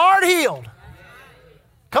get your heart healed.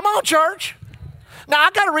 Come on, church. Now,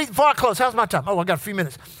 I got to read before I close. How's my time? Oh, I got a few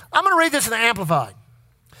minutes. I'm going to read this in the Amplified.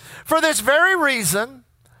 For this very reason,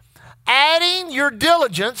 adding your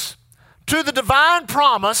diligence to the divine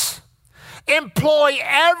promise, employ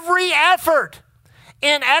every effort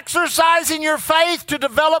in exercising your faith to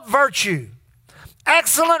develop virtue,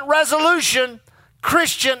 excellent resolution,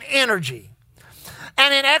 Christian energy.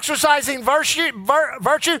 And in exercising virtue,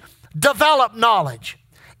 develop knowledge,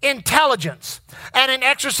 intelligence. And in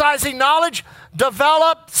exercising knowledge,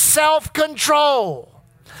 develop self-control.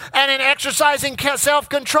 And in exercising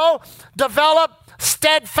self-control, develop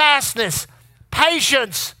steadfastness,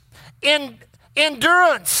 patience,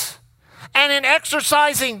 endurance. And in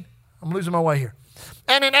exercising, I'm losing my way here.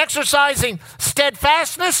 And in exercising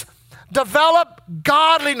steadfastness, develop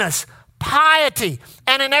godliness, piety.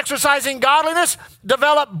 And in exercising godliness,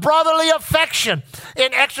 develop brotherly affection.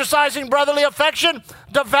 In exercising brotherly affection,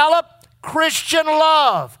 develop Christian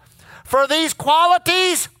love. For these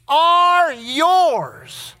qualities are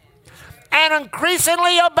yours and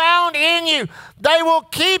increasingly abound in you. They will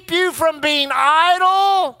keep you from being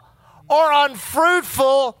idle or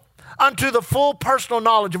unfruitful unto the full personal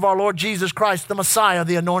knowledge of our Lord Jesus Christ, the Messiah,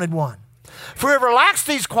 the Anointed One. For whoever lacks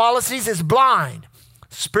these qualities is blind,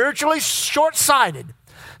 spiritually short-sighted,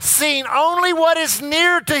 seeing only what is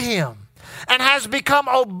near to him, and has become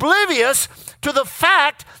oblivious to the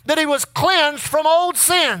fact that he was cleansed from old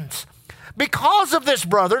sins. Because of this,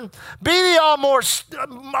 brethren, be ye all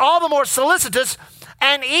the more solicitous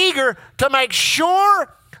and eager to make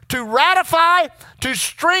sure, to ratify, to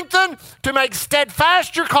strengthen, to make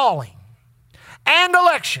steadfast your calling and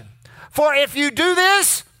election. For if you do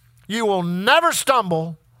this, you will never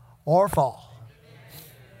stumble or fall.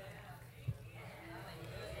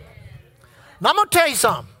 Now I'm going to tell you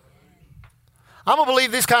something. I'm going to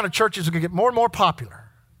believe these kind of churches are going to get more and more popular.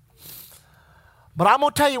 But I'm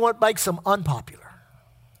going to tell you what makes them unpopular.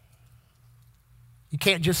 You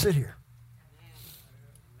can't just sit here.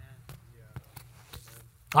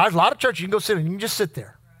 There's a lot of churches you can go sit in. You can just sit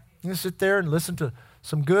there. You can sit there and listen to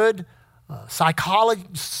some good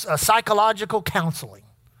psychological counseling.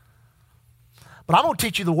 But I'm going to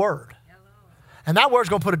teach you the Word. And that Word's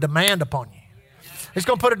going to put a demand upon you. It's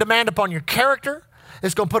going to put a demand upon your character.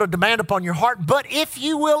 It's going to put a demand upon your heart. But if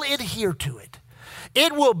you will adhere to it,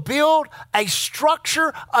 it will build a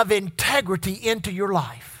structure of integrity into your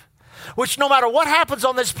life, which no matter what happens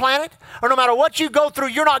on this planet, or no matter what you go through,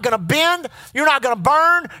 you're not going to bend, you're not going to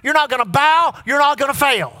burn, you're not going to bow, you're not going to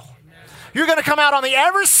fail. You're going to come out on the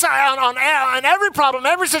every side, on every problem,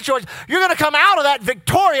 every situation. You're going to come out of that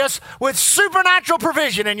victorious with supernatural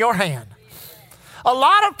provision in your hand. A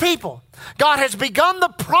lot of people, God has begun the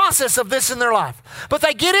process of this in their life, but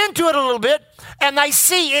they get into it a little bit and they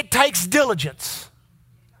see it takes diligence.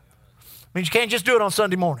 Means you can't just do it on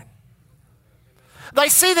Sunday morning. They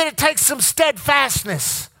see that it takes some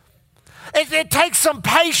steadfastness. It takes some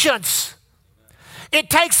patience. It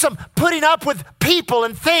takes some putting up with people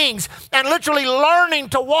and things and literally learning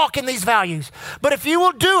to walk in these values. But if you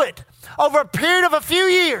will do it over a period of a few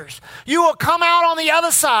years, you will come out on the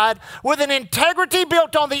other side with an integrity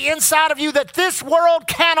built on the inside of you that this world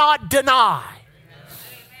cannot deny.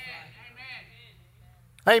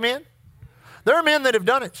 Amen. Amen. There are men that have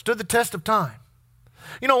done it, stood the test of time.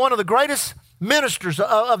 You know, one of the greatest ministers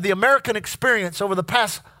of the American experience over the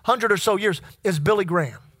past 100 or so years is Billy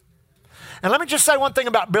Graham. And let me just say one thing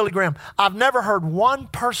about Billy Graham. I've never heard one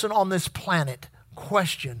person on this planet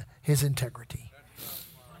question his integrity.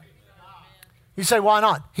 You say, why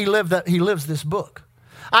not? He lives this book.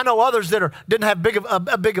 I know others that didn't have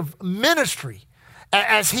a big of ministry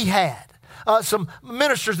as he had. Some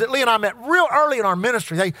ministers that Lee and I met real early in our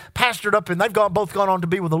ministry. They pastored up, and they've both gone on to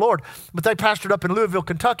be with the Lord, but they pastored up in Louisville,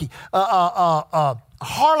 Kentucky.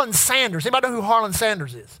 Harlan Sanders. Anybody know who Harlan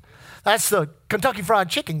Sanders is? That's the Kentucky Fried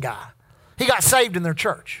Chicken guy. He got saved in their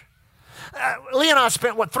church. Lee and I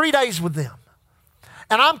spent, 3 days with them.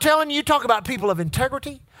 And I'm telling you, you talk about people of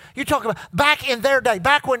integrity. You talk about back in their day,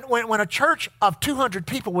 back when a church of 200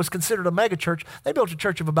 people was considered a mega church, they built a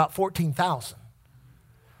church of about 14,000.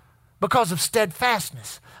 Because of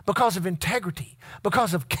steadfastness, because of integrity,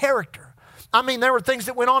 because of character. I mean, there were things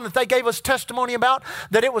that went on that they gave us testimony about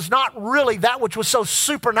that it was not really that which was so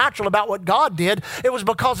supernatural about what God did. It was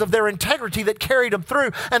because of their integrity that carried them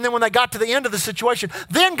through. And then when they got to the end of the situation,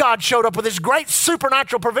 then God showed up with his great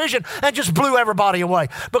supernatural provision and just blew everybody away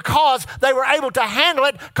because they were able to handle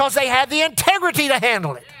it because they had the integrity to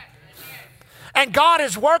handle it. And God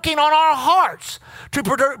is working on our hearts to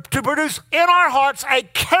produce in our hearts a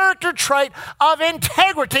character trait of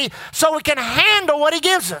integrity so we can handle what He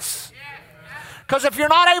gives us. Because if you're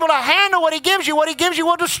not able to handle what He gives you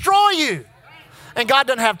will destroy you. And God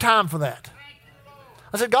doesn't have time for that.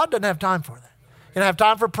 I said, God doesn't have time for that. He doesn't have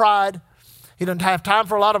time for pride. He doesn't have time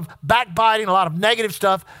for a lot of backbiting, a lot of negative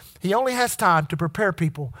stuff. He only has time to prepare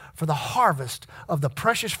people for the harvest of the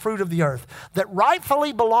precious fruit of the earth that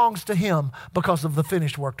rightfully belongs to Him because of the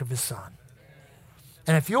finished work of His Son.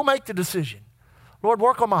 And if you'll make the decision, Lord,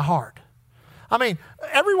 work on my heart. I mean,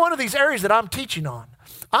 every one of these areas that I'm teaching on,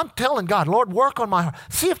 I'm telling God, Lord, work on my heart.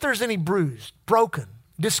 See if there's any bruised, broken,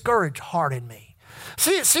 discouraged heart in me.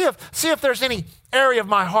 See if there's any area of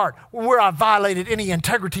my heart where I violated any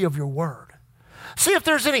integrity of your word. See if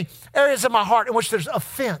there's any areas of my heart in which there's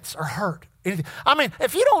offense or hurt. Anything. I mean,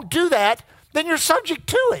 if you don't do that, then you're subject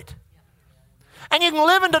to it. And you can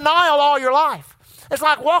live in denial all your life. It's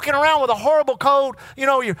like walking around with a horrible cold. You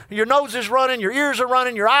know, your nose is running, your ears are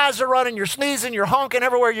running, your eyes are running, you're sneezing, you're honking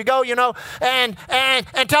everywhere you go, you know, and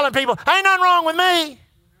telling people, ain't nothing wrong with me.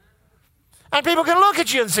 And people can look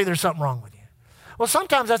at you and see there's something wrong with you. Well,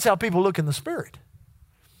 sometimes that's how people look in the spirit.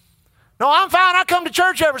 No, I'm fine. I come to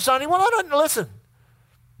church every Sunday. Well, I don't listen.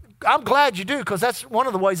 I'm glad you do, because that's one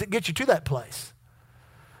of the ways that gets you to that place.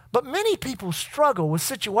 But many people struggle with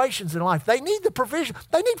situations in life. They need the provision.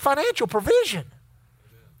 They need financial provision.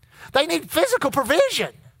 They need physical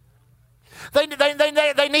provision. They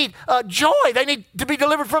need joy. They need to be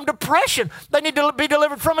delivered from depression. They need to be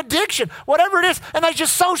delivered from addiction, whatever it is. And they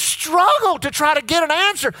just so struggle to try to get an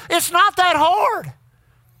answer. It's not that hard.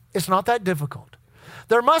 It's not that difficult.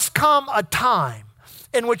 There must come a time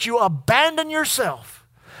in which you abandon yourself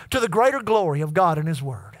to the greater glory of God and His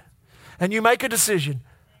Word. And you make a decision,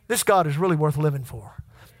 this God is really worth living for.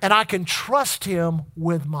 And I can trust Him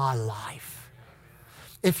with my life.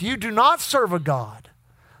 If you do not serve a God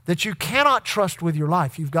that you cannot trust with your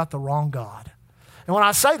life, you've got the wrong God. And when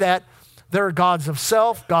I say that, there are gods of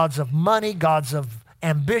self, gods of money, gods of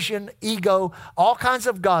ambition, ego, all kinds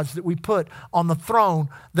of gods that we put on the throne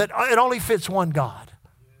that it only fits one God.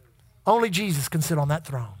 Only Jesus can sit on that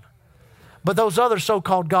throne. But those other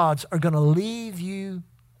so-called gods are going to leave you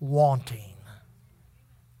wanting.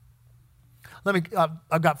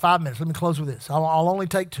 I've got 5 minutes. Let me close with this. I'll only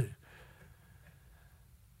take 2.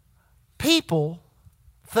 People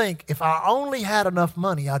think if I only had enough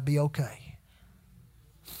money, I'd be okay.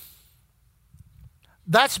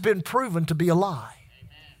 That's been proven to be a lie.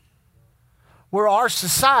 Where our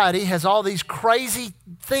society has all these crazy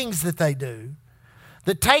things that they do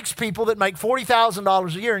that takes people that make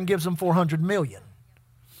 $40,000 a year and gives them $400 million.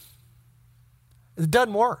 It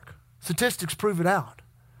doesn't work. Statistics prove it out.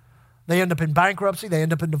 They end up in bankruptcy. They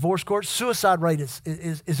end up in divorce courts. Suicide rate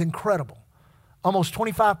is incredible. Almost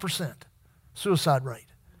 25% suicide rate.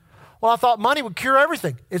 Well, I thought money would cure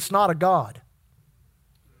everything. It's not a God.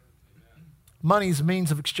 Money is a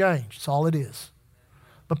means of exchange. That's all it is.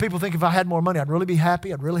 But people think if I had more money, I'd really be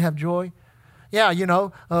happy. I'd really have joy. Yeah, you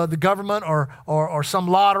know, the government or some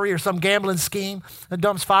lottery or some gambling scheme that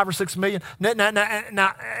dumps $5 or $6 million.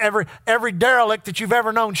 Now every derelict that you've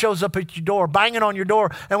ever known shows up at your door, banging on your door,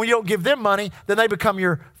 and when you don't give them money, then they become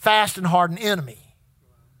your fast and hardened enemy.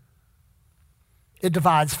 It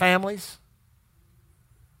divides families.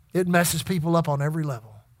 It messes people up on every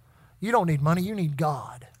level. You don't need money, you need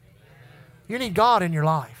God. You need God in your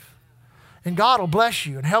life. And God will bless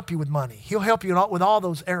you and help you with money. He'll help you with all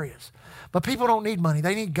those areas. But people don't need money.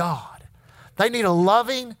 They need God. They need a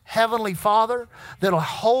loving Heavenly Father that'll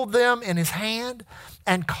hold them in His hand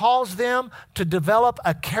and cause them to develop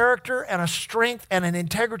a character and a strength and an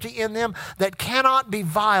integrity in them that cannot be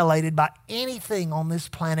violated by anything on this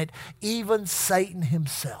planet, even Satan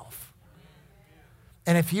himself.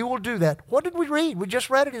 And if you will do that, what did we read? We just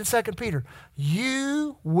read it in 2 Peter.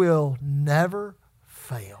 You will never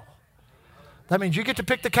fail. That means you get to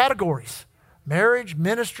pick the categories. Marriage,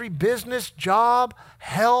 ministry, business, job,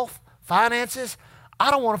 health, finances. I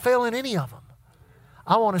don't want to fail in any of them.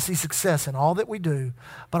 I want to see success in all that we do,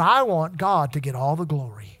 but I want God to get all the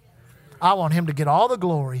glory. I want Him to get all the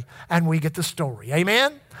glory, and we get the story.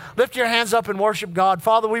 Amen? Lift your hands up and worship God.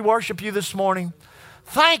 Father, we worship You this morning.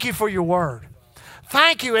 Thank You for Your word.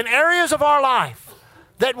 Thank You in areas of our life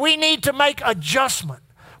that we need to make adjustment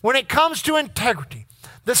when it comes to integrity,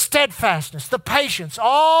 the steadfastness, the patience,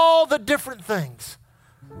 all the different things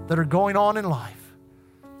that are going on in life.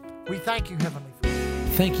 We thank You, Heavenly Father.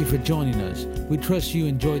 Thank you for joining us. We trust you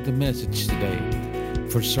enjoyed the message today.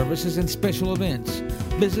 For services and special events,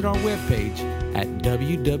 visit our webpage at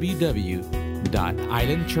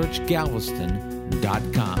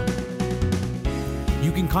www.islandchurchgalveston.com.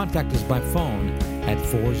 You can contact us by phone at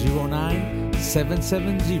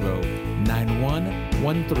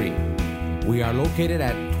 409-770-9113. We are located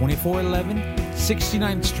at 2411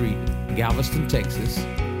 69th Street, Galveston, Texas.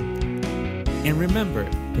 And remember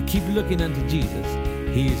to keep looking unto Jesus.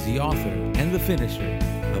 He is the author and the finisher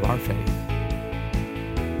of our faith.